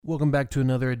Welcome back to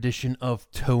another edition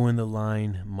of Toe in the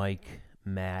Line. Mike,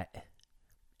 Matt,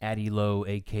 Addie Lowe,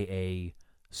 a.k.a.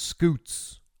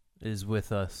 Scoots, is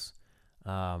with us.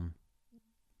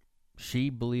 She,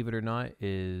 believe it or not,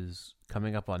 is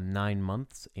coming up on 9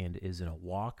 months and is in a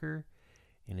walker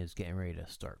and is getting ready to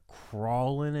start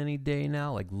crawling any day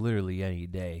now, like literally any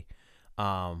day.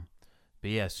 But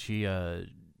yes,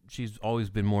 she's always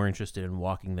been more interested in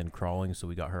walking than crawling, so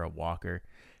we got her a walker.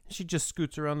 She just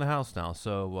scoots around the house now,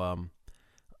 so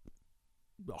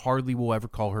hardly will ever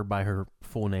call her by her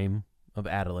full name of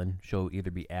Adeline. She'll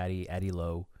either be Addie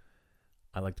Lowe.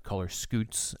 I like to call her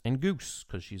Scoots and Goose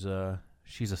because she's a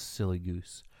silly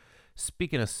goose.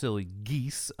 Speaking of silly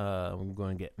geese, I'm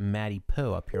going to get Matty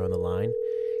Poe up here on the line.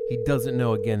 He doesn't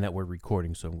know again that we're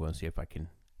recording, so I'm going to see if I can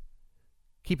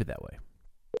keep it that way.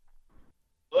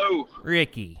 Hello,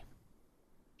 Ricky.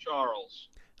 Charles.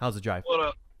 How's the drive? What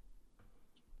up?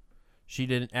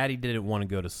 Addie didn't want to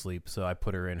go to sleep, so I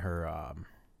put her in her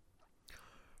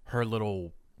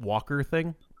little walker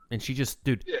thing, and she just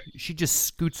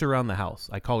scoots around the house.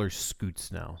 I call her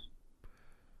Scoots now.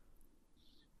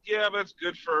 Yeah, but it's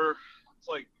good for. It's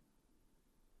like.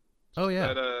 Oh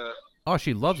yeah. That, oh,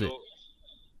 she loves it.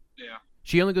 Yeah.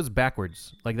 She only goes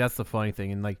backwards. Like that's the funny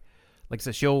thing, and like I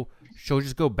said, she'll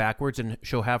just go backwards, and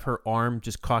she'll have her arm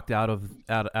just cocked out of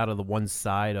the one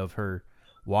side of her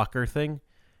walker thing.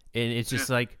 And it's just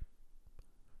like,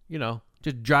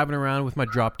 just driving around with my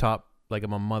drop top like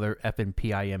I'm a mother effing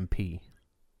PIMP.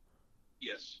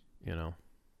 Yes. Very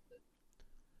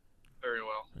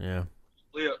well. Yeah.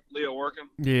 Leah working?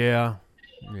 Yeah.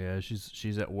 Yeah,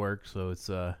 she's at work, so it's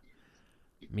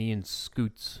me and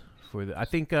Scoots for the I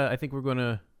think we're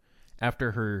gonna,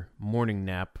 after her morning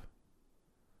nap,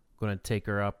 gonna take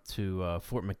her up to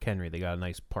Fort McHenry. They got a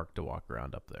nice park to walk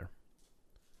around up there.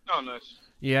 Oh, nice.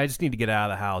 Yeah, I just need to get out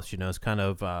of the house. It's kind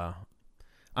of.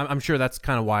 I'm sure that's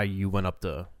kind of why you went up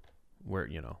to where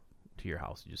to your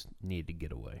house. You just needed to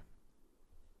get away.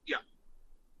 Yeah.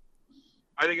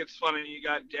 I think it's funny. You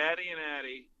got Daddy and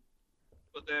Addie,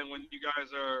 but then when you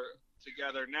guys are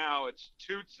together now, it's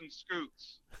Toots and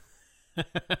Scoots.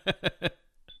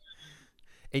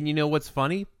 And you know what's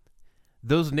funny?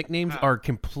 Those nicknames are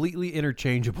completely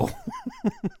interchangeable.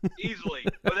 Easily,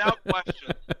 without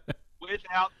question.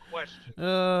 Without question.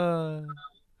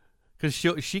 Because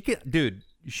she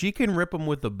can rip them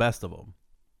with the best of them.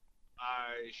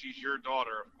 She's your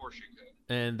daughter, of course she could.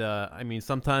 And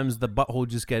sometimes the butthole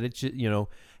just get itched.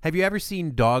 Have you ever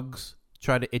seen dogs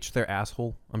try to itch their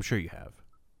asshole? I'm sure you have.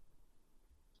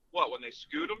 What, when they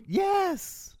scoot them?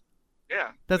 Yes.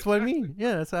 Yeah. That's what I mean.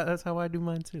 Yeah, that's how I do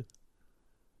mine too.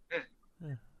 Yeah.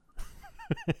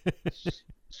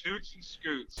 Toots and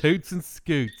Scoots. Toots and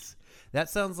Scoots. That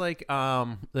sounds like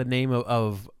the name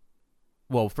of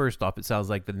well, first off, it sounds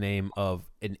like the name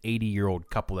of an 80-year-old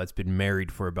couple that's been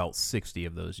married for about 60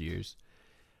 of those years.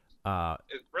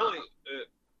 It really,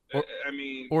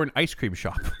 or an ice cream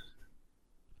shop.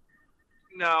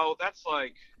 No, that's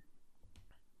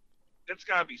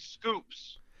gotta be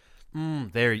Scoops.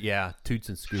 Yeah, Toots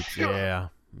and Scoops. Yeah.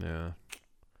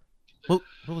 What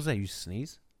was that? You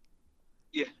sneeze?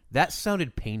 Yeah. That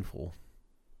sounded painful.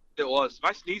 It was.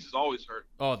 My sneezes always hurt.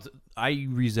 Oh, I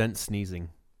resent sneezing.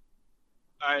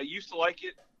 I used to like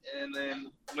it, and then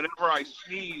whenever I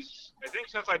sneeze, I think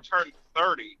since I turned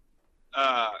 30,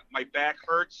 my back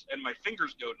hurts and my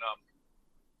fingers go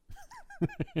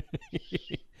numb.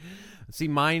 See,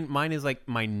 mine is like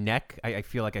my neck. I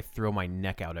feel like I throw my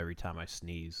neck out every time I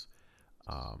sneeze.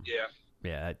 Yeah.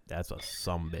 Yeah, that's a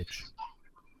sumbitch.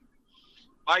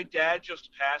 My dad just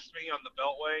passed me on the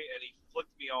Beltway, and he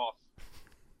flicked me off.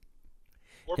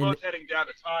 We're both heading down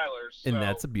to Tyler's. And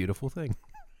that's a beautiful thing.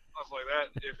 I was like,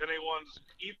 that. If anyone's,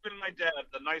 even my dad,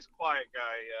 the nice, quiet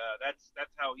guy, that's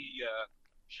how he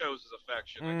shows his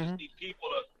affection. Mm-hmm. I just need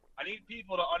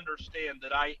people to understand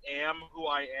that I am who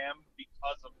I am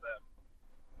because of them.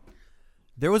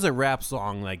 There was a rap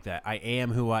song like that. I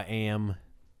am who I am.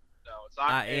 No, it's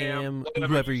I am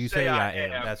whoever you say I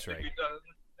am. That's right.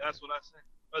 That's what I say.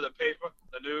 Or the paper,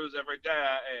 the news, every day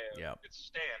I am. Yep. It's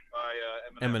Stand by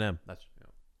Eminem. That's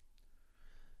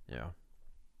yeah.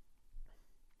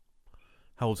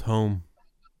 How's home?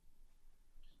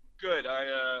 Good.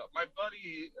 My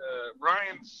buddy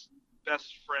Ryan's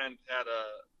best friend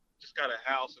just got a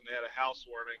house, and they had a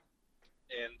housewarming,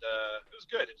 and it was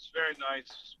good. It was very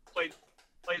nice. Played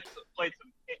some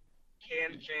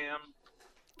Can Jam.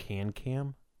 Can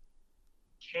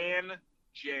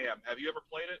Jam? Have you ever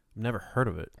played it? Never heard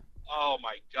of it. Oh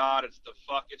my God, it's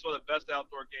one of the best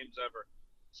outdoor games ever.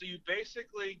 So you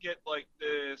basically get like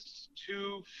this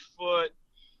 2-foot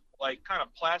like kind of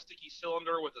plasticky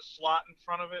cylinder with a slot in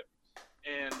front of it,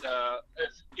 and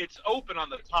it's open on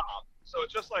the top, so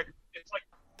it's like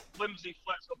flimsy,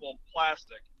 flexible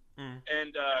plastic.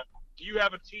 And you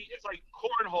have it's like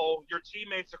cornhole. Your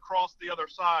teammates across the other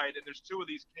side, and there's two of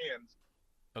these cans.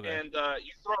 Okay. And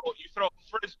you throw a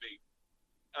frisbee.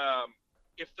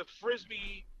 If the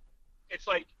frisbee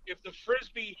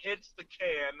hits the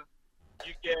can,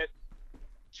 you get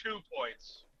 2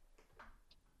 points.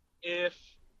 If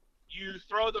you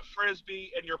throw the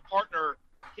frisbee and your partner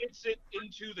hits it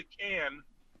into the can,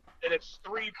 then it's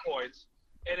 3 points.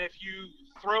 And if you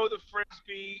throw the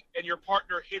frisbee and your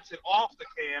partner hits it off the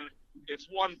can, it's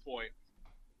 1 point.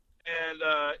 And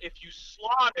if you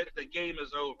slot it, the game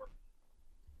is over.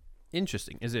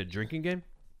 Interesting. Is it a drinking game?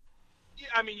 Yeah,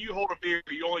 I mean, you hold a beer,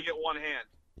 you only get one hand.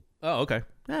 Oh, okay.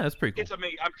 Yeah, that's pretty cool. It's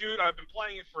amazing. I've been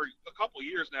playing it for a couple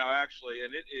years now, actually,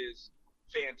 and it is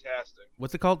fantastic.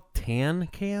 What's it called? Tan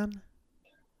can?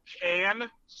 Can,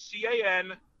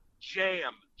 C-A-N,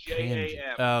 jam,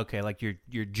 J-A-M. Oh, okay, like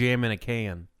you're jamming a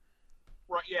can.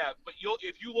 Right, yeah, but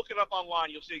if you look it up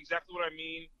online, you'll see exactly what I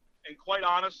mean. And quite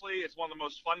honestly, it's one of the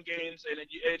most fun games, and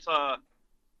it's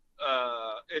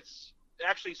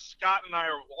actually Scott and I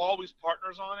are always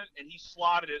partners on it, and he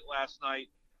slotted it last night.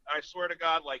 I swear to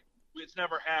God, like it's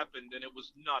never happened, and it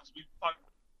was nuts.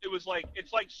 It's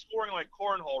like scoring like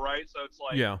cornhole, right? So it's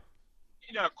like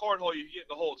cornhole, you get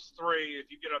the hole, it's 3.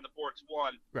 If you get on the board, it's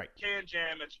 1. Right. Can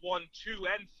jam, it's 1, 2,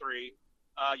 and 3.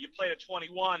 You play to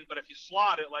 21, but if you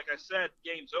slot it, like I said,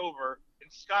 game's over.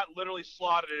 And Scott literally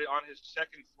slotted it on his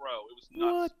second throw. It was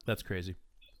nuts. What? That's crazy.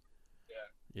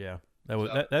 Yeah.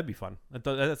 Yeah. That'd be fun.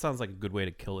 That sounds like a good way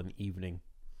to kill an evening.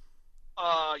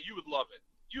 You would love it.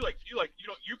 You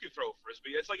can throw a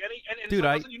frisbee. It's like and dude, you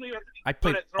don't even have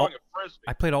to be throwing a frisbee.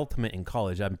 I played Ultimate in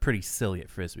college. I'm pretty silly at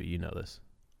frisbee. You know this.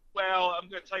 Well, I'm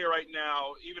going to tell you right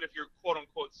now, even if you're quote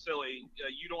unquote silly,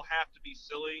 you don't have to be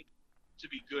silly to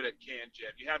be good at can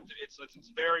jam. You have to. It's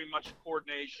very much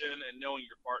coordination and knowing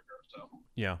your partner. So.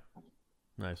 Yeah.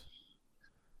 Nice.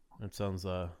 That sounds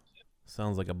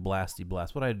like a blasty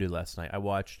blast. What did I do last night? I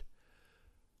watched.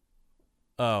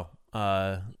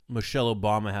 Michelle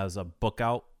Obama has a book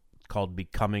out called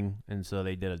Becoming, and so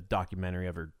they did a documentary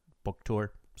of her book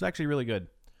tour. It's actually really good.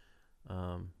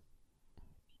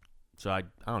 So I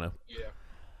don't know. Yeah.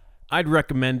 I'd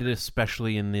recommend it,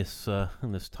 especially in this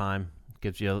time.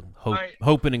 Gives you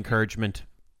hope and encouragement.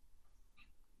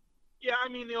 Yeah, I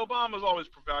mean the Obamas always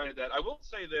provided that. I will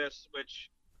say this,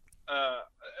 which,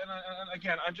 and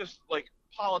again, I'm just like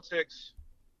politics.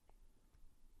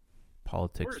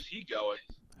 Politics. Where is he going?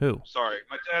 Who? Sorry,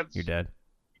 my dad's. Your dad.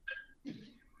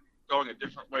 Going a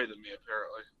different way than me,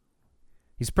 apparently.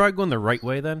 He's probably going the right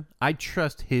way then. I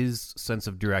trust his sense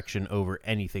of direction over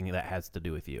anything that has to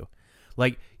do with you.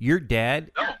 Like, your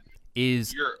dad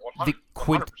is the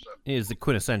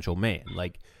quintessential man.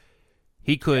 Like,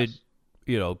 he could,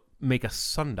 make a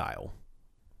sundial.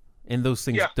 And those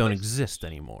things don't exist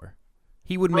anymore.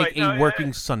 He would make a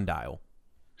working sundial.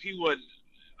 He would.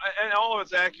 And all of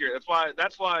it's accurate.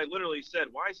 That's why I literally said,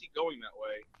 why is he going that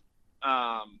way?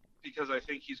 Because I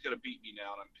think he's going to beat me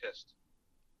now, and I'm pissed.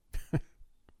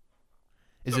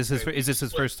 Is this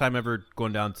his first time ever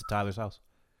going down to Tyler's house?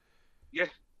 Yeah.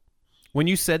 When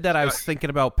you said that, I was thinking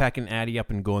about packing Addie up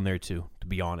and going there too. To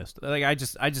be honest, like I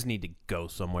just need to go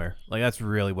somewhere. Like that's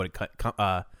really what it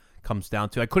comes down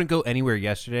to. I couldn't go anywhere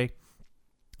yesterday.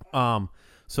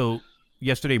 So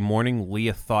yesterday morning,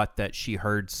 Leah thought that she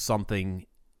heard something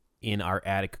in our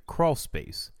attic crawl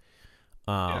space.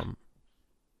 But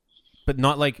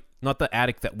not the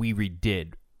attic that we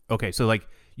redid. Okay, so like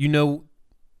you know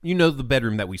the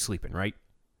bedroom that we sleep in, right?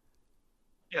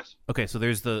 Yes. Okay, so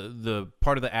there's the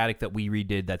part of the attic that we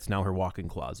redid that's now her walk-in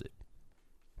closet.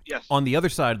 Yes. On the other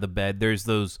side of the bed, there's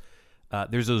those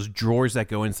drawers that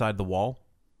go inside the wall.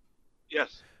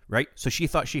 Yes. Right? So she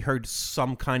thought she heard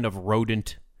some kind of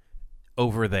rodent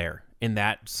over there in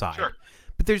that side. Sure.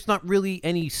 But there's not really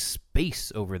any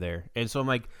space over there. And so I'm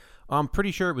like, I'm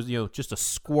pretty sure it was, just a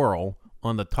squirrel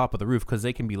on the top of the roof because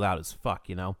they can be loud as fuck,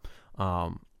 And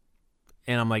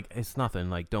I'm like, it's nothing.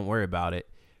 Like, don't worry about it.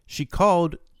 She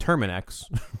called Terminex.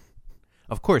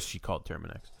 Of course she called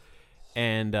Terminex.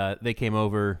 And they came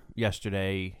over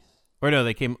yesterday. Or no,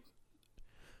 they came.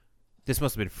 This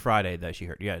must have been Friday that she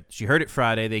heard. Yeah, she heard it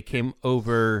Friday. They came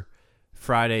over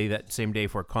Friday that same day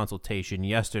for a consultation.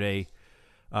 Yesterday,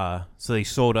 so they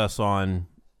sold us on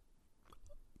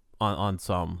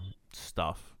some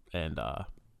stuff. And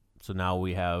so now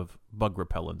we have bug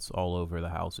repellents all over the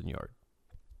house and yard.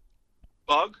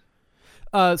 Bug?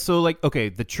 So like, okay,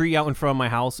 the tree out in front of my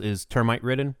house is termite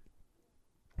riddled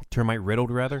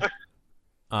rather.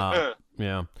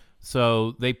 Yeah.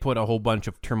 So they put a whole bunch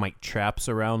of termite traps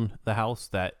around the house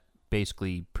that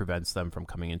basically prevents them from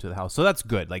coming into the house. So that's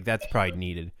good. Like, that's probably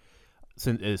needed,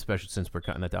 especially since we're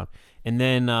cutting that down. And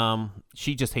then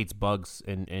she just hates bugs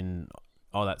and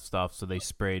all that stuff. So they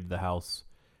sprayed the house,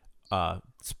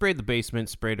 sprayed the basement,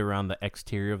 sprayed around the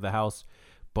exterior of the house.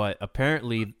 But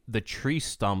apparently the tree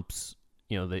stumps,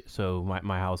 so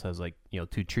my house has 2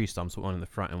 tree stumps, one in the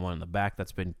front and one in the back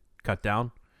that's been cut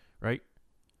down, right?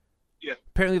 Yeah.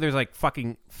 Apparently there's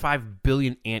fucking 5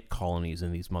 billion ant colonies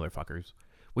in these motherfuckers,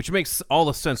 which makes all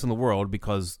the sense in the world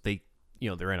because they're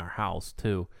in our house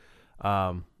too.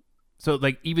 So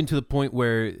even to the point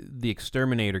where the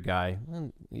exterminator guy,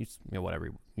 he's,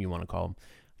 whatever you want to call him,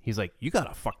 he's like, you got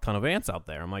a fuck ton of ants out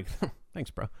there. I'm like,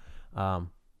 thanks, bro.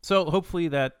 So hopefully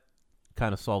that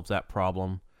kind of solves that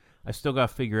problem. I still got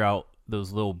to figure out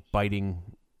those little biting,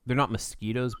 they're not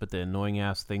mosquitoes, but the annoying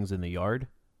ass things in the yard.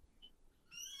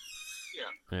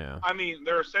 Yeah. I mean,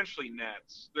 they're essentially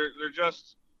gnats.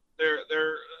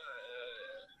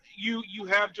 You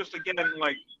have just, again,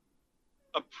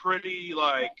 a pretty,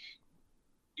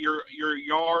 your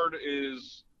yard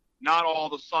is not all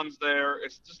the sun's there.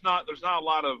 It's just there's not a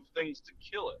lot of things to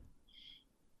kill it.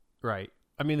 Right.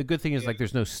 I mean, the good thing is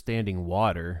there's no standing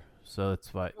water, so it's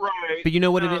fine. Right. But you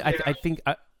know what it is? I think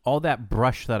all that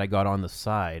brush that I got on the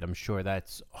side, I'm sure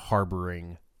that's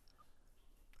harboring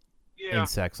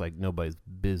insects like nobody's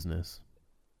business.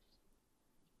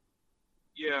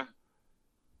 Yeah.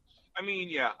 I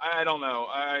mean, I don't know.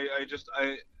 I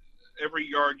every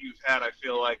yard you've had, I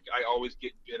feel like I always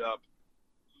get bit up.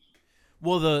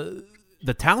 Well,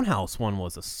 the townhouse one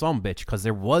was a sumbitch because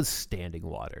there was standing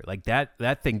water. Like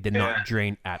that thing did not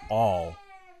drain at all.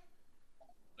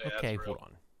 Yeah, okay, hold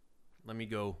on. Let me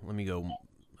go.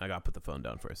 I gotta put the phone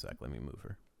down for a sec. Let me move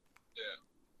her. Yeah.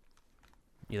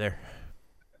 You there?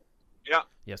 Yeah.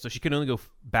 Yeah, so she can only go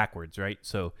backwards, right?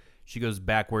 So she goes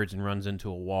backwards and runs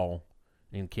into a wall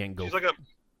and can't go. She's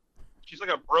like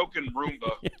a broken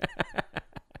Roomba.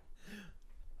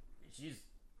 She's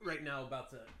right now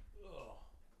about to. Let's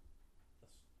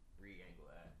re-angle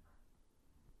that.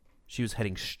 She was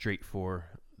heading straight for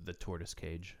the tortoise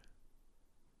cage.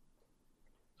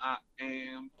 I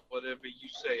am whatever you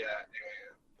say I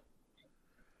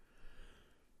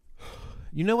am.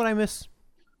 You know what I miss?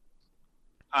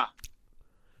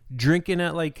 Drinking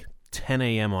at 10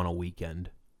 a.m. on a weekend.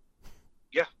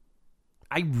 Yeah.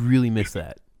 I really miss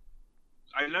that.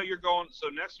 I know you're going, so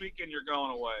next weekend you're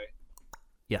going away.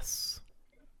 Yes.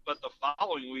 But the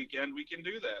following weekend we can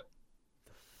do that.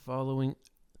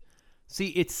 See,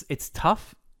 it's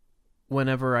tough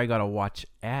whenever I gotta watch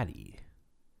Addie.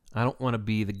 I don't want to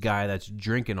be the guy that's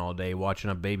drinking all day watching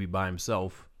a baby by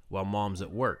himself while mom's at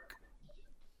work.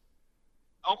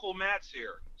 Uncle Matt's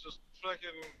here. Just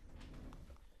fucking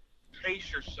pace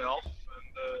yourself and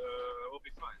we'll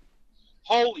be fine.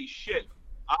 Holy shit.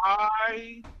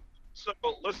 So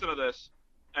listen to this.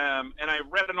 And I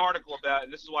read an article about it,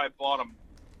 and this is why I bought them.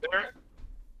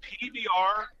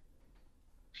 PBR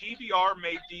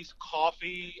made these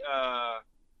coffee, I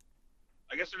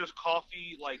guess they're just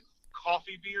coffee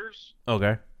beers.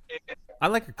 Okay. I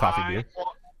like a coffee beer.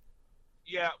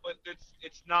 Yeah, but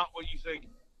it's not what you think.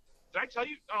 Did I tell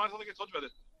you? Oh, I don't think I told you about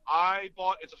this.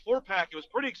 It's a 4-pack. It was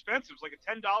pretty expensive. It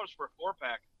was $10 for a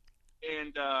 4-pack.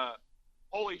 And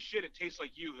holy shit, it tastes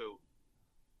like Yoo-Hoo.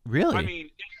 Really? I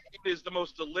mean, it is the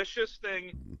most delicious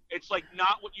thing. It's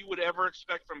not what you would ever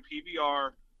expect from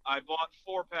PBR. I bought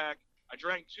 4-pack. I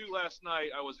drank 2 last night.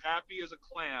 I was happy as a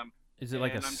clam. Is it I'm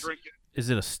drinking. Is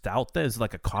it a stout then? Is it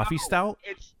like a coffee stout?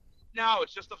 It's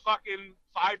just a fucking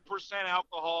 5%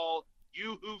 alcohol,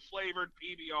 Yoo-Hoo flavored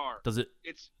PBR.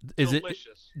 It's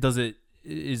delicious.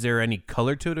 Is there any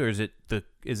color to it, or is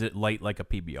it light like a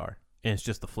PBR? And it's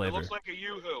just the flavor. It looks like a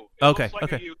Yoo-Hoo. Okay.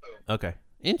 A Yoo-Hoo. Okay.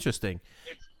 Interesting.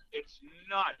 It's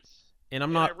nuts. And I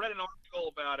read an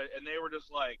article about it, and they were just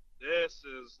this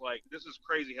is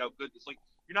crazy how good it's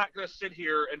you're not gonna sit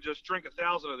here and just drink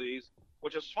 1,000 of these,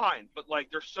 which is fine, but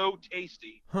they're so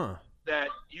tasty. Huh. That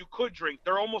you could drink.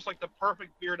 They're almost like the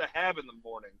perfect beer to have in the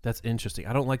morning. That's interesting.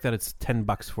 I don't like that it's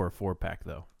 $10 for a 4-pack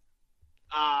though.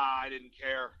 I didn't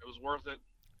care. It was worth it.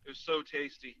 It was so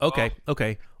tasty.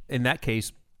 Okay. In that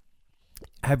case,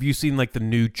 have you seen the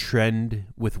new trend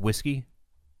with whiskey?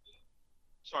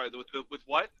 Sorry, with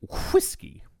what?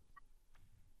 Whiskey.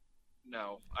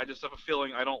 No, I just have a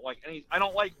feeling I don't like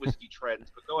whiskey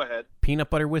trends. But go ahead. Peanut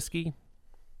butter whiskey.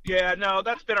 Yeah, no,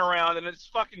 that's been around, and it's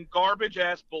fucking garbage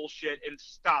ass bullshit. And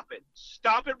stop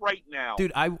it right now,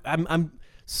 dude. I'm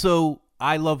so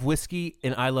I love whiskey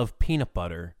and I love peanut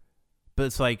butter, but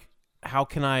it's how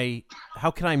can I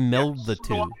meld the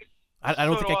two? I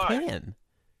don't So do think I I. can.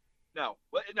 No.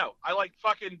 I like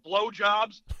fucking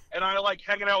blowjobs, and I like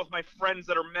hanging out with my friends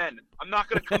that are men. I'm not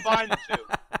gonna combine the two.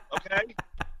 Okay?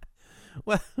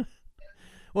 Well,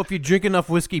 well, if you drink enough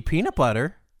whiskey peanut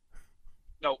butter,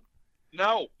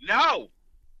 No, no,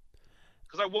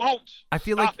 because I won't. I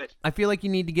feel like Stop it. I feel like you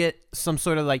need to get some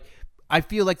sort of like. I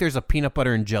feel like there's a peanut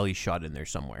butter and jelly shot in there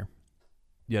somewhere.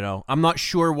 You know, I'm not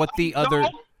sure what the other.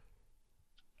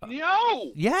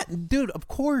 No. Yeah, dude. Of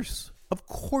course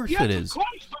Yes, it of is.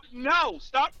 course, but no.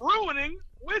 Stop ruining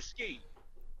whiskey.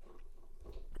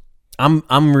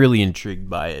 I'm really intrigued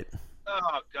by it.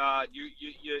 Oh God, you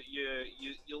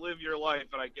live your life,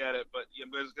 and I get it, but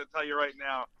I'm just gonna tell you right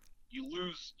now, you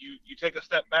lose. You take a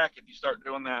step back if you start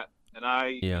doing that, and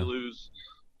you Yeah. lose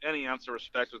any ounce of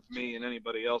respect with me and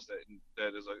anybody else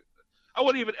that is a. I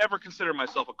wouldn't even ever consider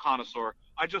myself a connoisseur.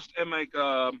 I just am like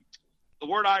the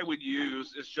word I would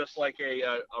use is just like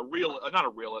a real, not a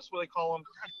realist. What do they call them?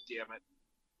 God damn it.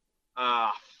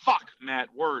 Fuck,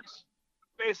 Matt. Words.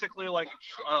 Basically, like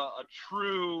a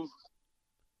true.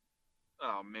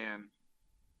 Oh man,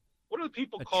 what are the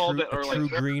people called that A are true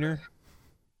greener.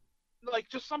 like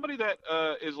just somebody that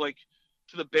is like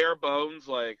to the bare bones,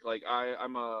 like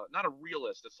I'm a not a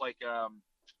realist. It's like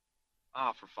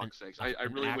for fuck's sakes, I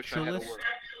An really wish I had a actualist? word.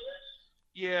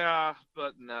 Yeah,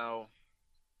 but no.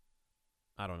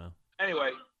 I don't know.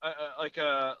 Anyway, like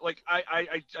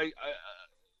I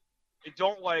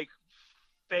don't like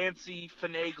fancy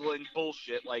finagling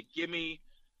bullshit. Like give me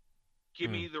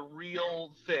the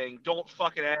real thing. Don't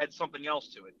fucking add something else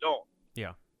to it. Don't.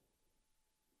 Yeah.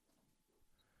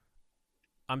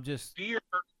 I'm just. Beer,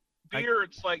 I,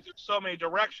 it's like there's so many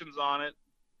directions on it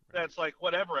that's like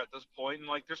whatever at this point. And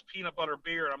like there's peanut butter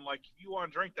beer, and I'm like, if you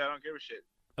want to drink that, I don't give a shit.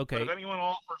 But okay. if anyone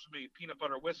offers me peanut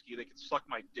butter whiskey, they can suck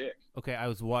my dick. Okay. I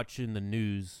was watching the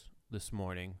news this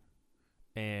morning,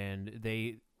 and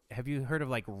they. Have you heard of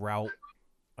like Route?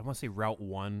 I want to say Route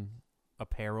One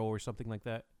Apparel or something like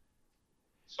that.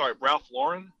 Sorry, Ralph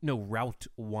Lauren. No, Route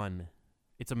One.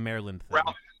 It's a Maryland thing.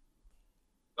 Ralph.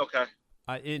 Okay.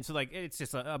 It's like it's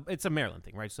just it's a Maryland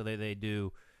thing, right? So they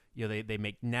do, you know, they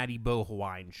make Natty Bow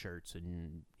Hawaiian shirts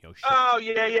and Oh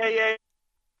yeah.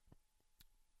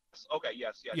 Okay.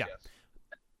 Yes. Yeah.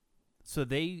 So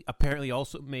they apparently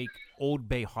also make Old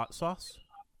Bay hot sauce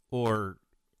or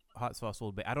hot sauce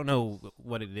Old Bay. I don't know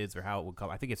what it is or how it would come.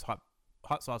 I think it's hot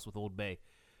sauce with Old Bay.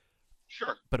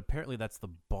 Sure. But apparently that's the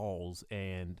balls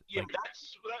and Yeah, like,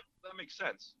 that makes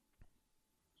sense.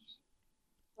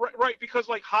 Right, because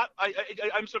like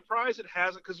I'm surprised it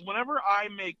hasn't. Because whenever I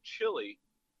make chili,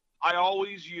 I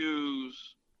always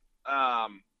use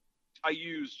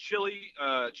chili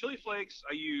flakes,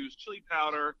 I use chili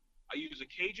powder, I use a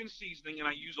Cajun seasoning, and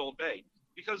I use Old Bay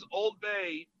because Old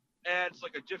Bay adds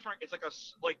like a different. It's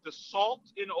like the salt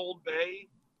in Old Bay.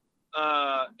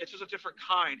 It's just a different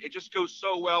kind. It just goes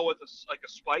so well with a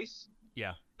spice.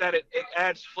 yeah. That it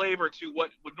adds flavor to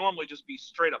what would normally just be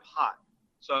straight up hot.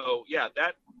 So yeah,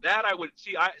 that I would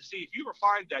see. If you ever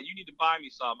find that, you need to buy me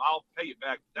some. I'll pay you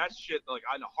back. That's shit like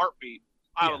in a heartbeat.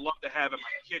 I would love to have in my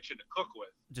kitchen to cook with.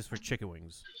 Just for chicken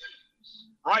wings.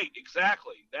 Right,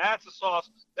 exactly. That's a sauce.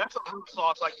 That's a root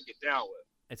sauce I can get down with.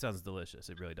 It sounds delicious.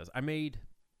 It really does. I made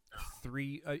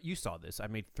 3. You saw this. I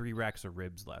made 3 racks of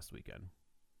ribs last weekend.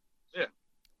 Yeah.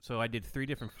 So I did 3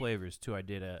 different flavors too. I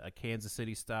did a Kansas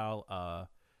City style,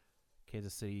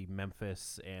 Kansas City,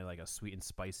 Memphis, and like a sweet and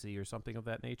spicy or something of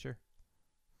that nature.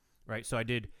 Right. So I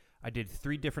did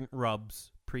 3 different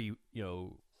rubs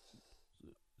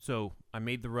So I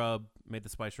made the rub, made the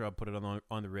spice rub, put it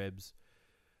on the ribs,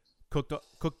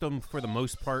 cooked them for the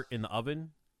most part in the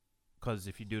oven, because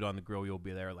if you do it on the grill, you'll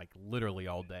be there like literally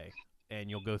all day, and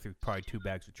you'll go through probably 2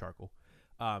 bags of charcoal.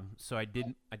 So I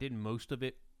did most of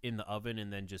it in the oven,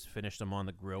 and then just finished them on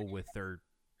the grill with their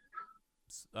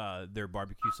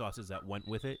barbecue sauces that went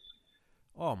with it.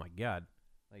 Oh my god!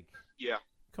 Like, yeah,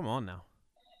 come on now.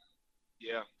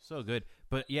 Yeah. So good.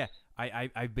 But yeah,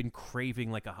 I've been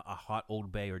craving like a hot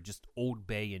Old Bay or just Old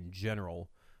Bay in general.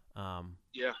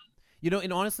 Yeah.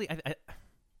 And honestly,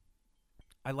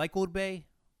 I like Old Bay,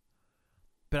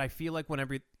 but I feel like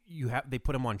whenever they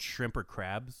put them on shrimp or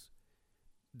crabs,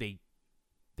 they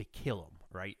kill them,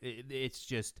 right? It's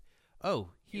just,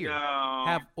 here,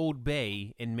 have Old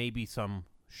Bay and maybe some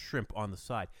shrimp on the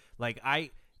side. Like I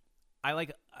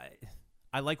like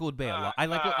Old Bay a lot. I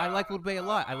like Old Bay a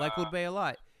lot. I like Old Bay a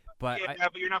lot. But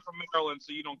but you're not from Maryland,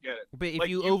 so you don't get it. But if like,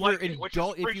 you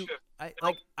overindulge,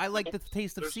 I like the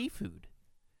taste of seafood.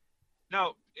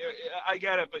 No, I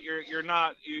get it, but you're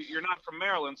not from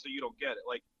Maryland, so you don't get it.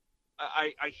 Like,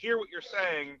 I hear what you're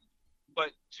saying,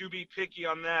 But to be picky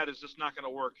on that is just not going to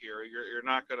work here. You're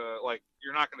not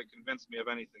gonna convince me of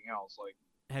anything else. Like,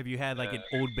 Have you had like an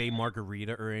Old Bay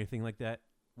margarita or anything like that?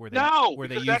 no, Where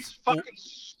they because that's use fucking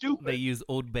stupid. they use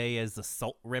Old Bay as the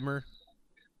salt rimmer?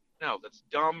 No, that's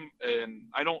dumb, and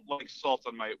I don't like salt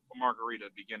on my margarita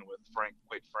to begin with.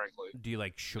 Quite frankly. Do you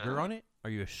like sugar on it? Are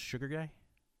you a sugar guy?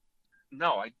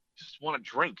 No, I just want to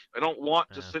drink. I don't want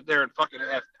to Yeah. sit there and fucking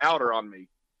have powder on me.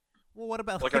 Well, what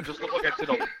about Like I just look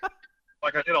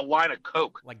like I did a line of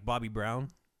Coke. like Bobby Brown?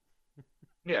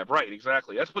 Yeah, right,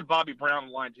 exactly. That's what Bobby Brown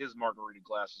lined his margarita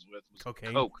glasses with, was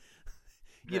Cocaine. Coke.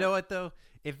 You know what though?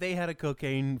 If they had a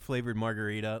cocaine flavored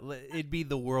margarita, it'd be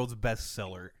the world's best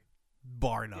seller,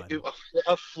 bar none.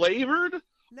 A flavored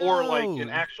or like No. an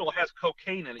actual has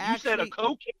cocaine in it. You said a Actually-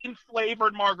 cocaine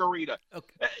flavored margarita.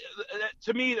 Okay.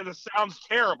 To me, that sounds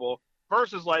terrible.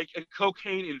 Versus like a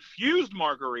cocaine infused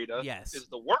margarita Yes. is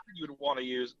the word you'd want to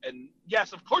use. And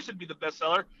yes, of course, it'd be the best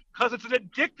seller because it's an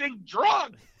addicting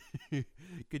drug.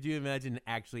 Could you imagine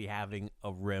actually having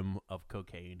a rim of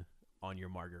cocaine on your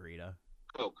margarita?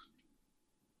 Coke.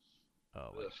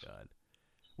 Oh my Ugh. god!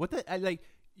 What the? I like.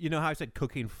 You know how I said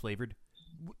cocaine flavored?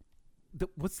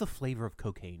 What's the flavor of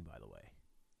cocaine, by the way?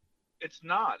 It's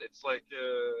not. It's like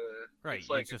Right, It's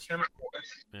like it's just-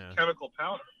 Yeah. chemical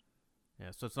powder.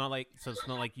 Yeah. So it's not like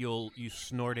you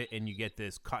snort it and you get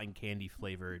this cotton candy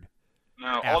flavored.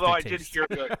 No, although I did aftertaste. hear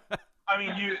that. I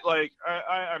mean, you like.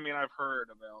 I mean, I've heard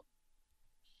about.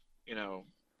 You know,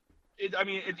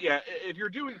 yeah. If you're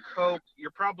doing Coke,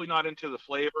 you're probably not into the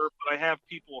flavor. But I have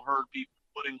heard people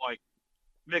putting like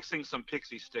mixing some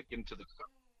pixie stick into the Coke.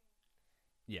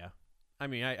 Yeah. I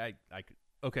mean, I could.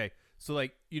 Okay. So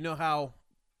like, you know how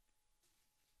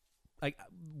like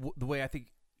the way I think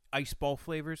ice ball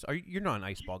flavors are. You're not an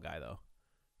ice ball guy though.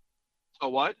 A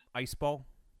what? Ice ball,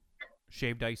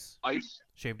 shaved ice, Ice?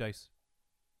 shaved ice.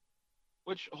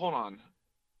 Which, hold on.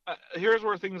 Here's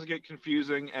where things get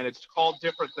confusing, and it's called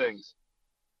different things.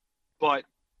 But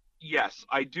yes,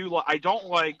 I do. I don't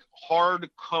like hard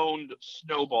coned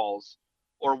snowballs,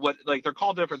 or what, like, they're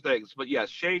called different things. But yes,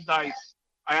 shaved ice.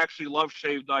 I actually love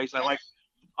shaved ice. I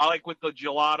like with the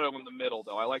gelato in the middle,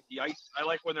 though. I like the ice. I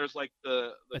like when there's like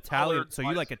the Italian. colored So you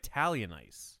ice. like Italian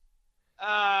ice?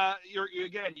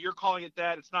 You're calling it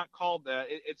that. It's not called that.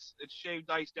 It's shaved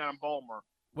ice down in Balmer.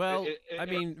 Well, I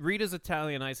mean, Rita's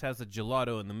Italian ice has a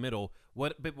gelato in the middle.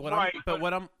 What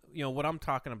I'm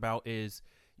talking about is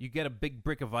you get a big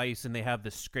brick of ice and they have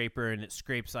the scraper and it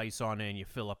scrapes ice on it and you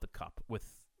fill up the cup with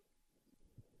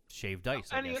shaved ice.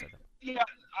 I guess. Yeah,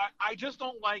 I just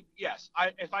don't like. Yes,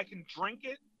 if I can drink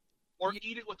it or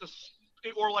eat it with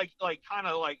or like kind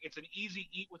of like it's an easy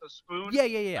eat with a spoon. Yeah.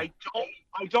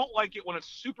 I don't like it when it's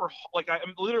super like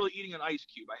I'm literally eating an ice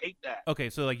cube. I hate that. Okay,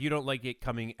 so like you don't like it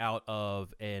coming out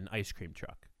of an ice cream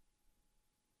truck.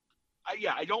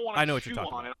 I don't want to. I know what you're chew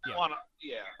talking on about. it.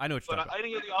 Yeah. I I know what you're But talking about.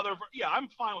 any of the other, I'm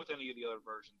fine with any of the other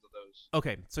versions of those.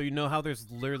 Okay, so you know how there's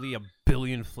literally a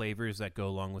billion flavors that go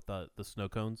along with the snow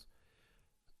cones,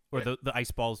 or Yeah. the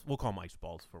ice balls. We'll call them ice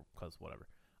balls because whatever.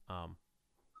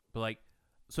 But like,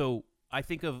 so I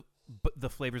think of the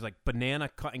flavors like banana,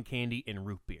 cotton candy, and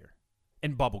root beer,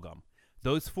 and bubblegum.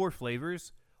 Those four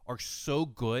flavors are so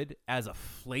good as a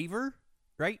flavor,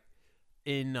 right?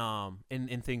 In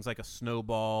things like a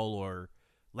snowball or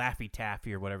Laffy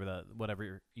Taffy or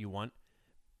whatever you want,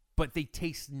 but they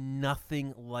taste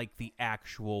nothing like the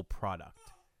actual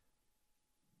product.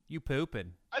 You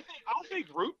pooping? I think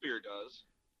root beer does.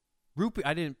 Root beer.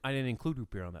 I didn't include root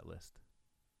beer on that list.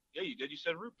 Yeah, you did. You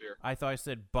said root beer I thought I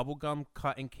said bubblegum,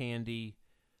 cotton candy,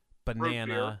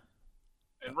 banana.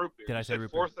 and root beer. Did I You say said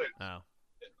root four beer? things. Oh.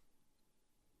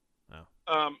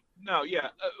 No, yeah.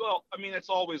 Well, I mean, it's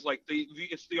always like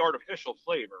it's the artificial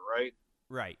flavor, right?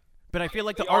 Right. But I feel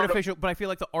like the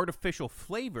artificial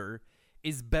flavor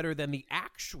is better than the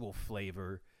actual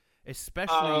flavor,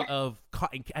 especially of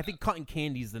cotton. I think cotton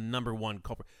candy is the number one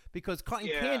culprit because cotton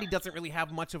candy doesn't really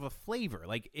have much of a flavor.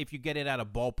 Like if you get it at a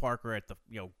ballpark or at the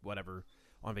whatever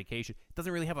on vacation, it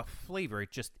doesn't really have a flavor.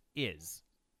 It just is.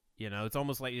 It's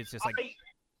almost like it's just like.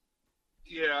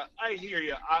 I hear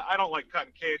you. I don't like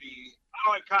cotton candy. I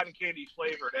don't like cotton candy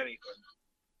flavored anything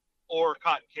or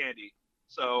cotton candy.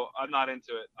 So I'm not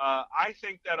into it. I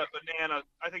think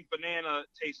banana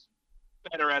tastes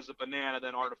better as a banana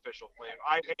than artificial flavor.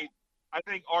 I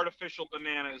think artificial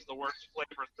banana is the worst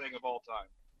flavor thing of all time.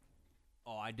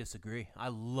 Oh, I disagree. I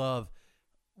love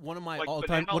one of my Like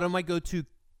all-time, banana- one of my go-to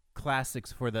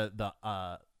classics for the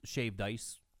shaved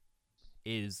ice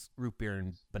is root beer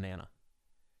and banana.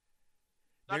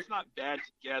 That's not bad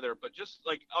together, but just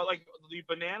like the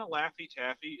banana Laffy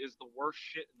Taffy is the worst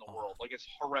shit in the world. Like it's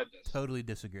horrendous. Totally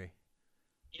disagree.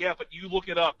 Yeah, but you look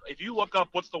it up. If you look up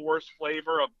what's the worst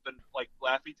flavor of the like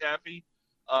Laffy Taffy,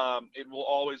 it will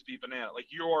always be banana. Like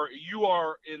you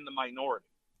are in the minority.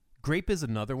 Grape is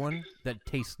another one that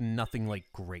tastes nothing like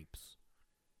grapes.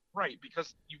 Right,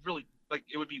 because you really like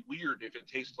it would be weird if it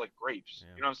tasted like grapes.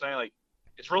 Yeah. You know what I'm saying? Like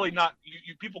it's really not.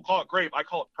 You people call it grape. I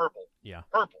call it purple. Yeah.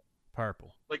 Purple.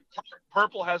 Purple. Like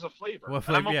purple has a flavor. What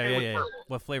And I'm flavor? okay with Yeah. purple.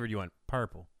 What flavor do you want?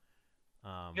 Purple.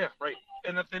 Yeah, right.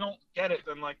 And if they don't get it,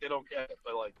 then like they don't get it.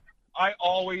 But like I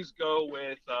always go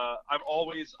with I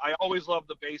always love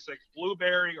the basics: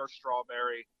 blueberry or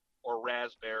strawberry or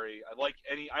raspberry.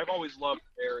 I've always loved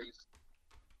berries.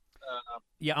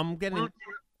 Yeah, I'm getting. Fruit,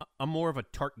 I'm more of a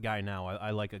tart guy now.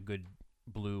 I like a good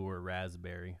blue or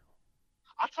raspberry.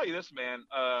 I'll tell you this, man.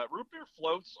 Root beer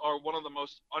floats are one of the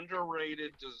most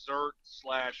underrated dessert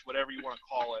slash whatever you want to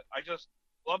call it. I just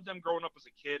loved them growing up as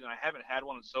a kid, and I haven't had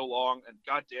one in so long. And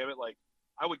god damn it, like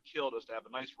I would kill just to have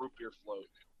a nice root beer float.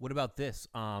 What about this?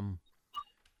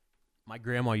 My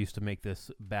grandma used to make this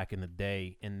back in the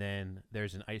day, and then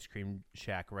there's an ice cream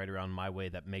shack right around my way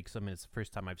that makes them, and it's the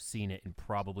first time I've seen it in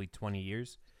probably 20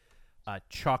 years.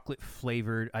 Chocolate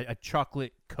flavored, a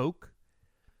chocolate Coke.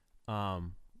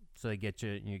 So they get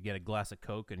you get a glass of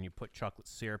Coke and you put chocolate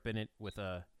syrup in it with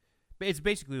a. It's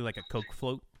basically like a Coke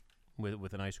float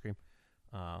with an ice cream.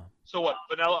 So what?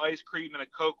 Vanilla ice cream and a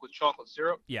Coke with chocolate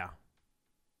syrup? Yeah,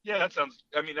 Yeah, that sounds.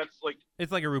 I mean, that's like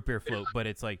it's like a root beer float, but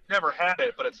it's like. never had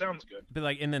it, but it sounds good. But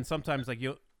like, and then sometimes like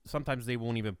sometimes they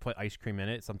won't even put ice cream in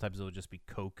it. Sometimes it'll just be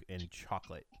Coke and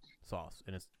chocolate sauce,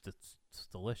 and it's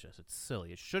delicious. It's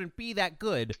silly. It shouldn't be that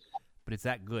good, but it's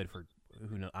that good for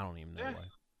who knows. I don't even know why.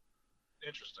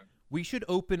 Interesting. We should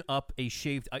open up a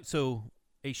shaved ice. So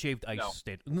a shaved ice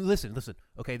stand. Listen.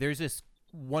 Okay, there's this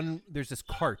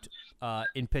cart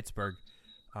in Pittsburgh,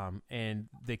 and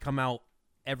they come out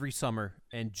every summer,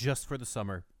 and just for the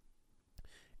summer,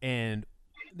 and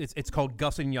it's called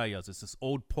Gus and Yaya's. It's this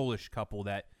old Polish couple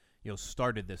that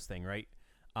started this thing, right?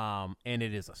 And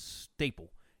it is a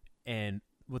staple. And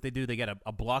what they do, they get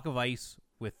a block of ice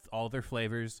with all their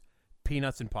flavors,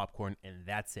 peanuts and popcorn, and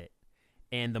that's it.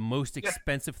 And the most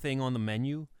expensive thing on the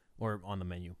menu, on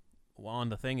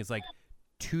the thing is like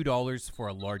 $2 for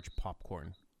a large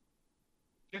popcorn.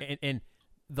 Yeah. And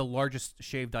the largest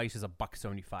shaved ice is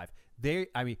 $1.75.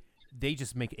 They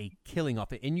just make a killing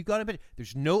off it. And you got to admit,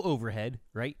 there's no overhead,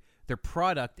 right? Their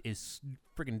product is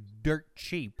freaking dirt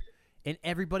cheap. And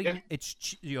everybody,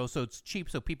 it's so it's cheap,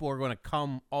 so people are going to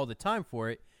come all the time for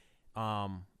it.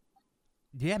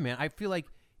 Yeah, man, I feel like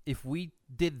if we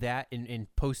did that and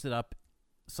posted up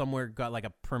somewhere, got like a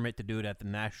permit to do it at the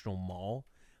National Mall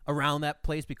around that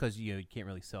place, because you can't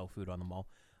really sell food on the mall,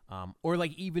 or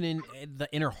like even in the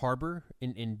Inner Harbor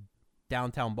in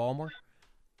downtown Baltimore,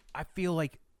 I feel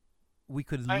like we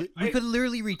could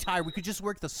literally retire. We could just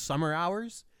work the summer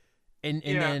hours, and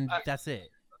then that's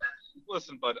it.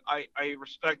 Listen, bud, I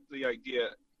respect the idea.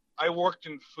 I worked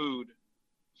in food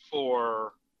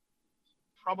for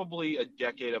probably a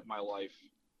decade of my life.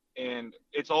 And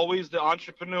it's always the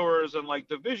entrepreneurs and like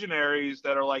the visionaries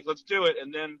that are like, let's do it.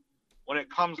 And then when it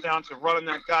comes down to running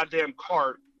that goddamn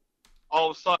cart,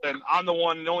 all of a sudden I'm the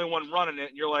only one running it.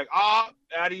 And you're like,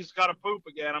 Addie's got to poop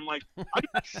again. I'm like, I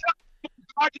shut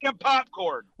goddamn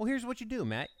popcorn. Well, here's what you do,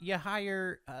 Matt. You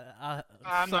hire.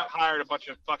 I'm not hired a bunch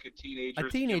of fucking teenagers. A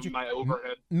teenager, my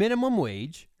overhead. Minimum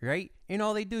wage, right? And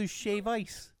all they do is shave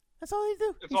ice. That's all they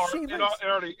do. It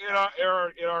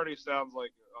already sounds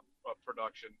like a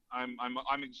production.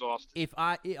 I'm exhausted.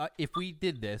 If we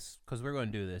did this, because we're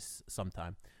going to do this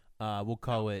sometime, we'll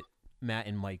call it Matt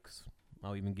and Mike's.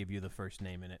 I'll even give you the first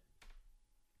name in it.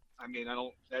 I mean, I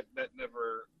don't. That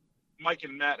never. Mike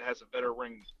and Matt has a better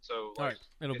ring, so like, all right,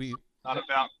 it'll be not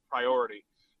about priority,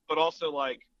 but also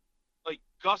like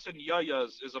Gus and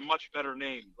Yaya's is a much better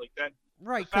name. Like that.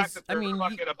 Right. The fact that they're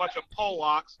fucking a bunch of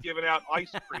Polacks giving out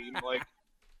ice cream, like.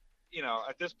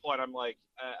 At this point, I'm like,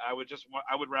 I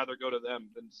would rather go to them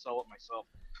than sell it myself.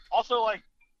 Also, like,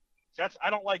 I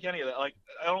don't like any of that. Like,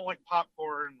 I don't like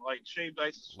popcorn. Like, shaved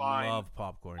ice is fine. Love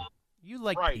popcorn. You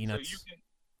like peanuts. So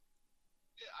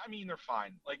they're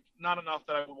fine. Like, not enough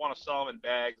that I would want to sell them in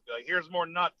bags. Be like, here's more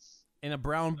nuts. In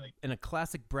a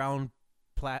classic brown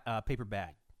paper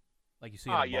bag, like you see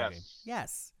at a ball game.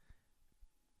 Yes.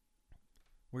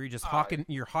 Where you're just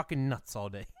hawking nuts all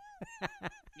day.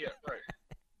 Yeah, right.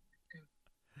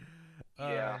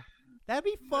 Yeah, that'd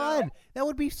be fun. No. That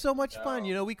would be so much fun.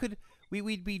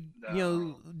 We'd be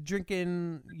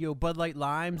drinking Bud Light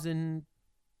Limes, and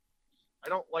I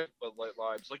don't like Bud Light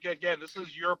Limes. Like again, this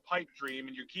is your pipe dream,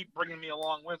 and you keep bringing me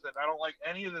along with it. I don't like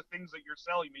any of the things that you're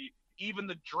selling me, even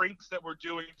the drinks that we're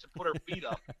doing to put our feet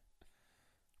up.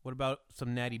 What about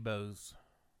some Natty Bows?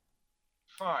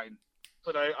 Fine,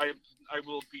 but I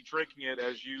will be drinking it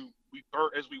as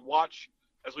we watch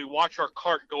our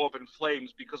cart go up in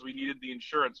flames because we needed the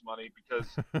insurance money because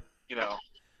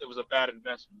it was a bad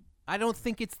investment. I don't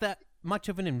think it's that much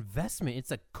of an investment.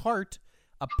 It's a cart,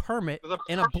 a permit, The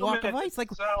and a block of permit ice.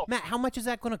 Like, itself. Matt, how much is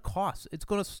that going to cost? It's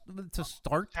going to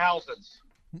start. Thousands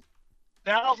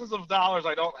of dollars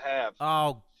I don't have.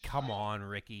 Oh, come on,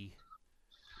 Ricky.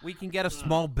 We can get a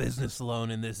small business loan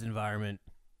in this environment.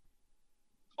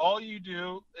 All you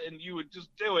do, and you would just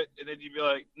do it, and then you'd be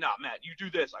like, nah, Matt, you do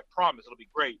this. I promise it'll be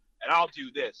great, and I'll do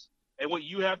this. And what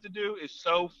you have to do is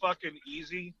so fucking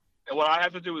easy, and what I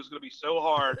have to do is going to be so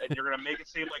hard, and you're going to make it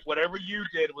seem like whatever you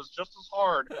did was just as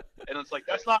hard. And it's like,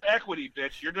 that's not equity,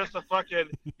 bitch. You're just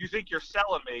you think you're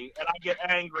selling me, and I get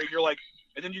angry. You're like,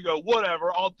 and then you go,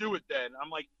 whatever, I'll do it then. I'm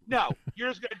like, no, you're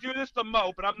just going to do this to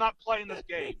mope, and I'm not playing this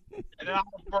game. And then I'll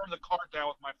burn the cart down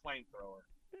with my flamethrower.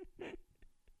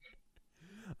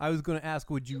 I was going to ask,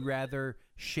 would you rather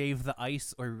shave the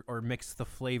ice or mix the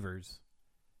flavors?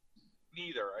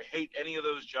 Neither. I hate any of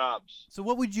those jobs. So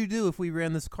what would you do if we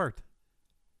ran this cart?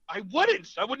 I wouldn't.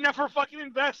 I would never fucking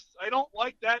invest. I don't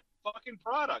like that fucking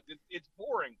product. It's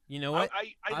boring. You know what?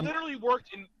 I literally worked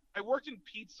in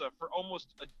pizza for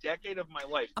almost a decade of my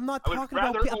life. I'm not talking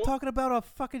about. I'm talking about a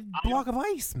fucking block of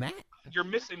ice, Matt. You're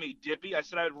missing me, Dippy. I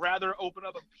said I'd rather open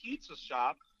up a pizza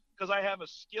shop because I have a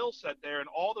skill set there and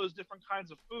all those different kinds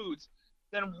of foods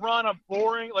than run a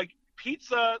boring like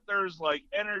pizza. There's like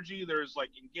energy. There's like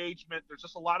engagement. There's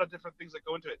just a lot of different things that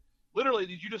go into it. Literally,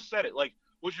 you just said it. Like,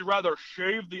 would you rather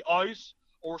shave the ice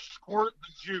or squirt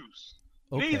the juice?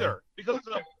 Okay. Neither, because it's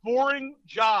a boring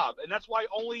job, and that's why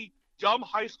only dumb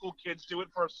high school kids do it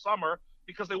for a summer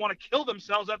because they want to kill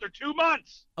themselves after 2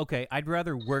 months. Okay, I'd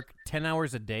rather work 10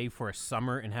 hours a day for a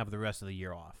summer and have the rest of the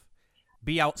year off.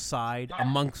 Be outside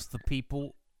amongst the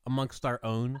people, amongst our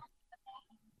own.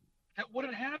 That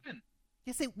wouldn't happen.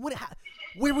 Yes, it would.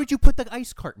 Where would you put the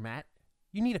ice cart, Matt?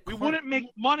 You need a cart. We wouldn't make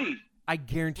money. I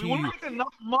guarantee we you. We wouldn't make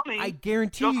enough money. I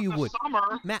guarantee you would.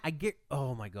 Summer. Matt,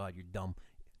 oh my God, you're dumb.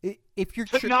 If you're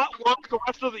to not work the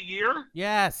rest of the year.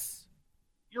 Yes.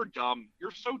 You're dumb.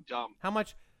 You're so dumb. How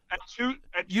much? You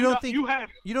don't think you had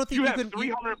 300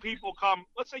 you... people come.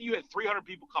 Let's say you had 300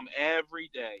 people come every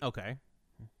day. Okay.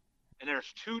 And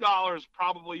there's $2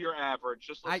 probably your average.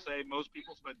 Just let's say most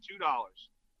people spend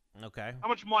 $2. Okay. How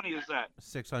much money is that?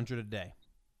 $600 a day.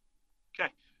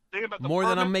 Okay. Think about more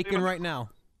than I'm making right now.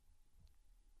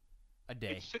 A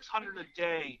day. It's $600 a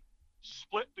day,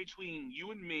 split between you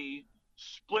and me,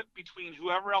 split between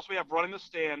whoever else we have running the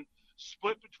stand,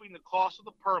 split between the cost of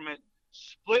the permit,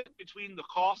 split between the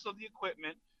cost of the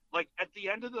equipment. Like at the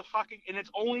end of the fucking, and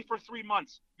it's only for 3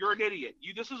 months. You're an idiot.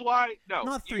 This is why. No,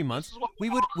 not 3 months. We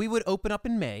would open up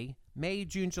in May,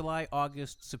 June, July,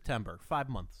 August, September. 5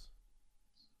 months.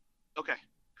 Okay,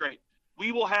 great.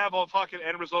 We will have a fucking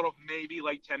end result of maybe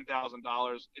like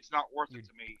 $10,000. It's not worth it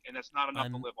to me, and that's not enough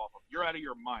to live off of. You're out of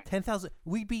your mind. 10,000.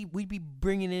 We'd be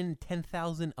bringing in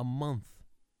 10,000 a month.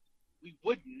 We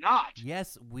would not.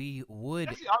 Yes, we would.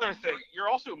 That's the other thing. You're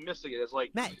also missing it. Is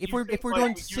like Matt, if we're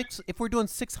doing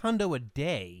 $600 a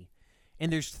day,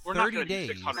 and there's 30 days. We're not going to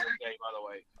do $600 a day, by the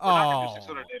way. We're not going to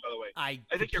do $600 a day, by the way. I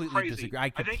think you're crazy. Disagree. I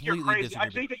think you're crazy. Disagree. I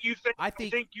think that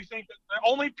you think that the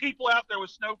only people out there with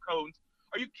snow cones.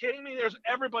 Are you kidding me?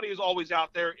 Everybody is always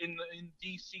out there in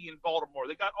DC and Baltimore.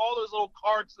 They got all those little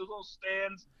carts, those little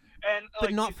stands. And,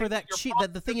 but not for that cheap.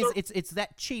 The thing is, it's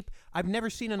that cheap. I've never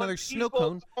seen another snow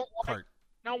cone cart.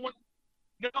 No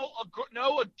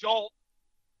adult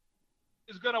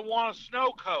is going to want a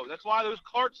snow cone. That's why those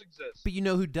carts exist. But you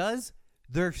know who does?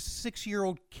 Their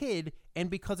 6-year-old kid, and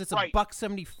because it's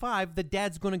 $1.75, the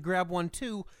dad's going to grab one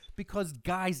too because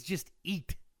guys just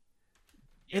eat.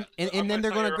 Yeah, and then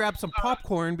they're going to grab some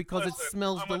popcorn because it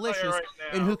smells delicious.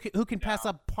 And who can pass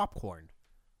up popcorn?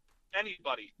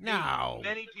 Anybody. No.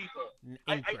 Many people.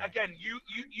 Again, you.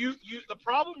 The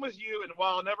problem with you, and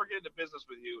while I'll never get into business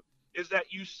with you, is that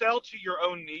you sell to your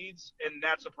own needs, and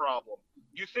that's a problem.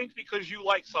 You think because you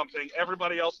like something,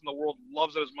 everybody else in the world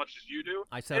loves it as much as you do.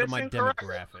 I said my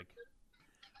demographic.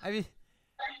 I mean,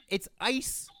 it's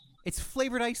ice. It's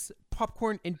flavored ice,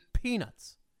 popcorn, and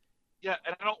peanuts. Yeah,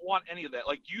 and I don't want any of that.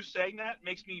 Like, you saying that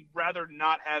makes me rather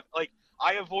not have, like,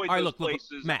 I avoid those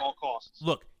places Matt, at all costs.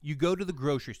 Look, you go to the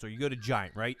grocery store. You go to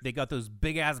Giant, right? They got those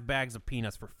big-ass bags of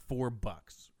peanuts for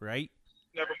 $4, right?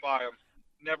 Never buy them.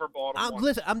 Never bought them.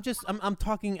 Listen, I'm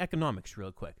talking economics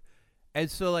real quick. And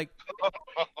so, like,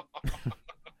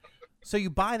 so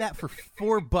you buy that for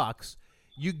 $4.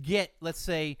 You get, let's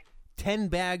say, 10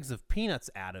 bags of peanuts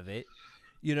out of it.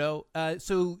 You know,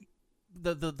 so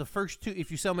the first two,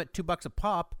 if you sell them at $2 a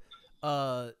pop,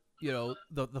 the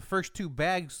first 2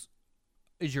 bags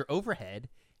is your overhead,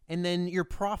 and then you're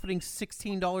profiting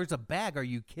 $16 a bag. Are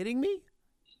you kidding me?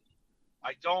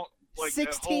 I don't like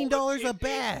 $16 a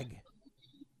bag.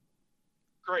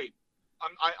 Great.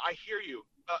 I hear you.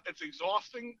 It's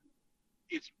exhausting.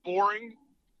 It's boring.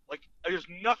 Like there's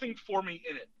nothing for me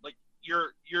in it. Like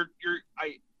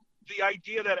the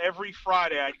idea that every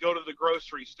Friday I'd go to the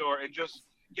grocery store and just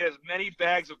get as many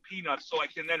bags of peanuts so I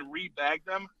can then rebag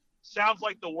them sounds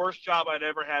like the worst job I'd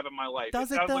ever have in my life.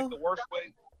 Does it it sounds though? like the worst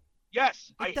way.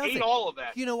 Yes, I hate all of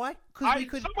that. You know why?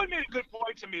 Someone made a good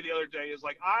point to me the other day. Is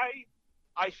like I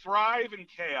thrive in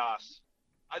chaos.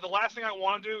 The last thing I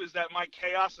want to do is that my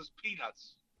chaos is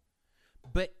peanuts.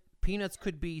 But peanuts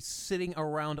could be sitting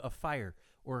around a fire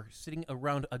or sitting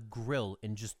around a grill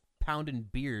and just pounding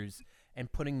beers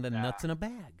and putting the nuts in a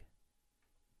bag.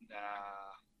 Nah.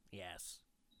 Yes.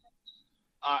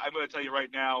 I'm going to tell you right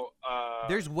now.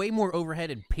 There's way more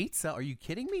overhead in pizza. Are you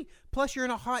kidding me? Plus, you're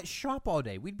in a hot shop all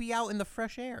day. We'd be out in the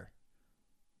fresh air.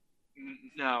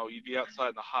 No, you'd be outside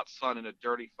in the hot sun in a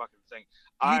dirty fucking thing.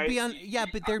 But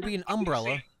there'd be an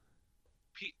umbrella.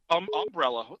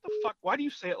 Umbrella? What the fuck? Why do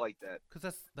you say it like that? Because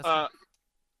that's that's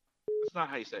not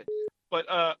how you say it. But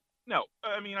no,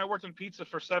 I mean, I worked in pizza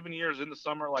for 7 years in the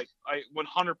summer. Like, I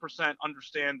 100%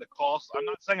 understand the cost. I'm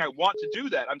not saying I want to do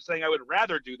that. I'm saying I would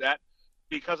rather do that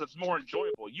because it's more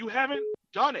enjoyable. You haven't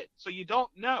done it, so you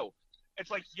don't know. It's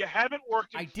like you haven't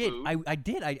worked in food. I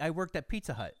did. I worked at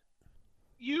Pizza Hut.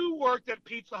 You worked at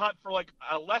Pizza Hut for like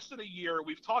less than a year.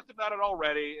 We've talked about it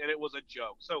already, and it was a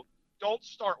joke. So don't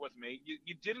start with me.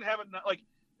 You didn't have enough, like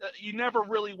you never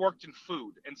really worked in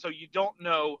food, and so you don't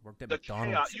know worked at the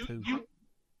McDonald's chaos. too.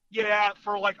 Yeah,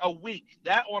 for like a week.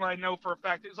 That one I know for a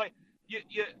fact. It's like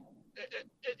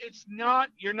it's not.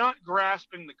 You're not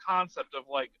grasping the concept of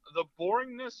like the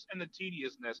boringness and the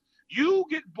tediousness. You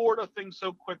get bored of things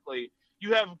so quickly.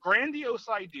 You have grandiose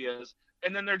ideas,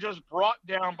 and then they're just brought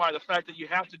down by the fact that you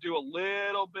have to do a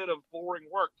little bit of boring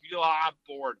work. You go, I'm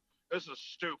bored. This is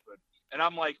stupid. And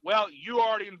I'm like, well, you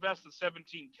already invested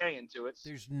 $17K into it.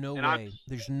 There's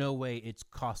no way it's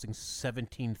costing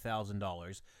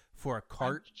 $17,000 for a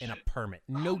cart and a permit.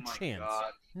 No chance.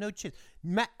 God. No chance.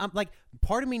 Matt, I'm like,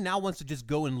 part of me now wants to just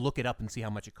go and look it up and see how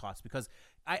much it costs because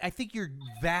I think you're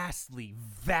vastly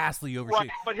overshooting. Right,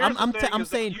 but here's the thing I'm is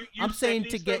that saying you I'm saying say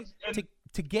to these get things,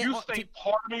 to get you think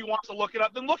part of me wants to look it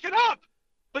up, then look it up.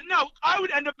 But no, I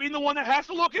would end up being the one that has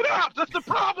to look it up. That's the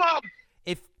problem.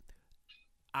 If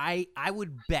I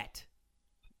would bet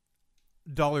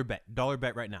dollar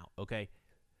bet right now, okay,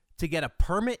 to get a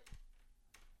permit,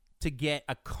 to get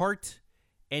a cart,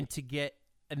 and to get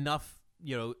enough,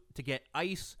 to get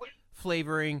ice,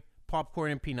 flavoring,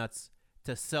 popcorn, and peanuts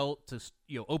to sell to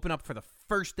open up for the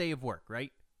first day of work,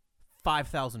 right?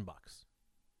 $5,000.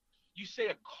 You say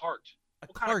a cart.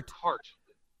 What cart. kind of cart?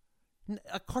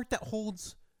 A cart that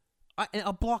holds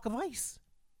a block of ice.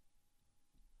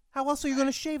 How else are you going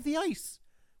to shave the ice?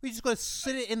 We're just going to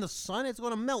sit it in the sun? It's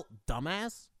going to melt,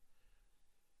 dumbass.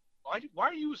 Why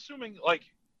are you assuming, like,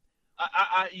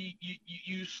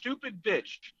 you stupid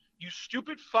bitch. You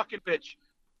stupid fucking bitch.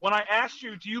 When I asked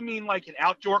you, do you mean like an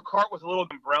outdoor cart with a little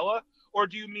umbrella? Or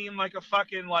do you mean like a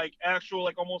fucking, like, actual,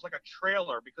 like, almost like a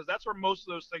trailer? Because that's where most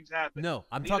of those things happen. No,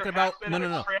 I'm It talking either about happen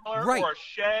in a trailer or a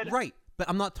shed. Right. But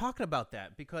I'm not talking about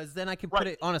that because then I can put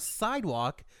it on a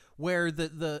sidewalk where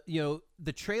the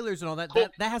trailers and all that, Cool.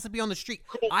 that has to be on the street.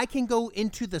 Cool. I can go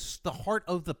into the heart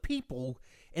of the people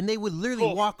and they would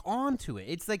literally walk onto it.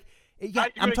 It's like, yeah,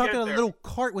 I'm talking a little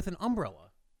cart with an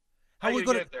umbrella. How are we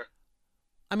going to get there?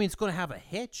 I mean, it's going to have a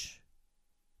hitch.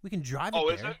 We can drive it there. Oh,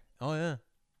 is it? Oh, yeah.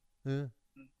 Yeah.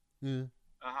 Yeah.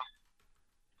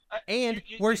 Uh-huh. And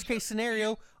worst case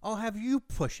scenario, I'll have you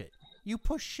push it. You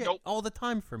push shit all the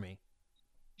time for me.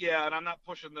 Yeah, and I'm not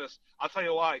pushing this. I'll tell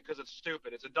you why, because it's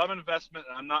stupid. It's a dumb investment,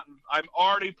 and I'm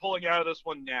already pulling out of this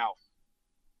one now.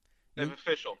 It's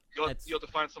official. You'll have to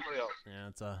find somebody else. Yeah,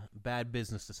 it's a bad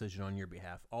business decision on your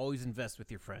behalf. Always invest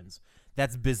with your friends.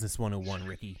 That's business 101,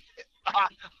 Ricky. I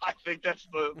think that's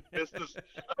the business.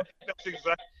 That's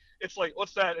exactly. It's like,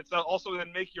 what's that? It's also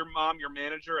then make your mom your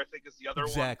manager, I think is the other one.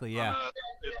 Exactly, yeah.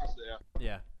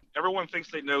 Yeah. Everyone thinks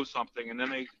they know something, and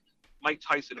then Mike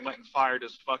Tyson went and fired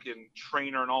his fucking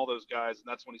trainer and all those guys, and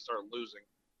that's when he started losing.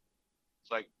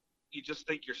 It's like, you just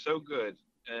think you're so good,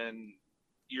 and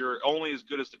you're only as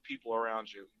good as the people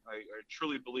around you. I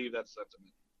truly believe that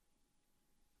sentiment.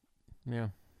 Yeah.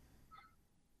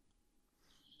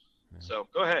 So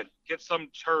go ahead, get some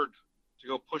turd to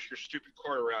go push your stupid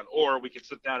cart around, or we can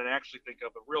sit down and actually think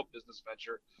of a real business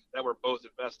venture that we're both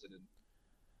invested in.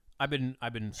 I've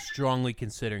been strongly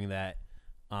considering that.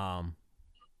 I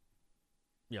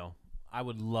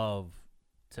would love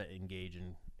to engage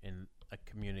in a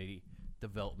community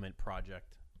development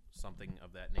project, something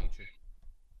of that nature.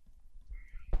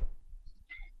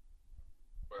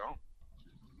 Well,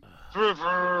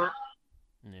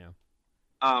 Yeah.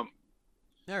 um,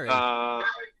 All right.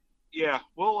 yeah,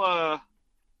 we'll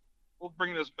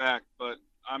bring this back, but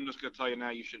I'm just gonna tell you now,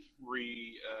 you should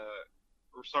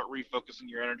or start refocusing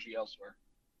your energy elsewhere.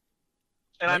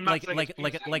 And I'm not saying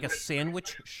like a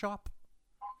sandwich shop.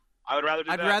 I would rather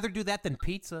do I'd that. rather do that than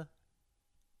pizza.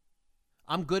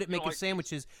 I'm good at making like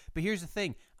sandwiches, but here's the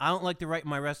thing: I don't like to write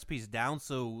my recipes down,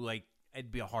 so like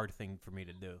it'd be a hard thing for me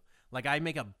to do. Like I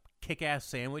make a kick-ass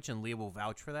sandwich, and Leah will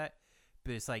vouch for that,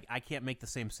 but it's like I can't make the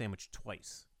same sandwich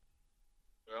twice.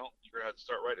 Well, you're gonna have to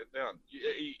start writing it down.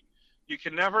 You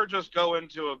can never just go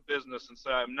into a business and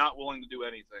say I'm not willing to do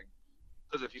anything,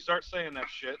 because if you start saying that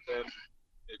shit, then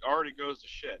it already goes to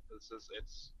shit.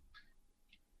 It's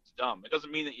dumb. It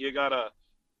doesn't mean that you gotta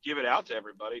give it out to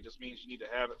everybody. It just means you need to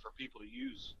have it for people to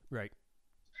use. Right.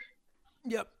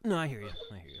 Yep. No, I hear you.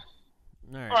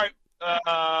 All right. All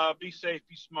right. Be safe,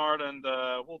 be smart, and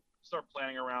we'll start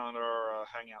planning around our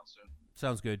hangout soon.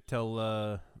 Sounds good.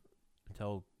 Tell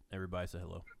everybody I say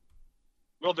hello.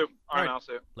 Will do. All right, right. I'll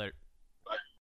see you Later.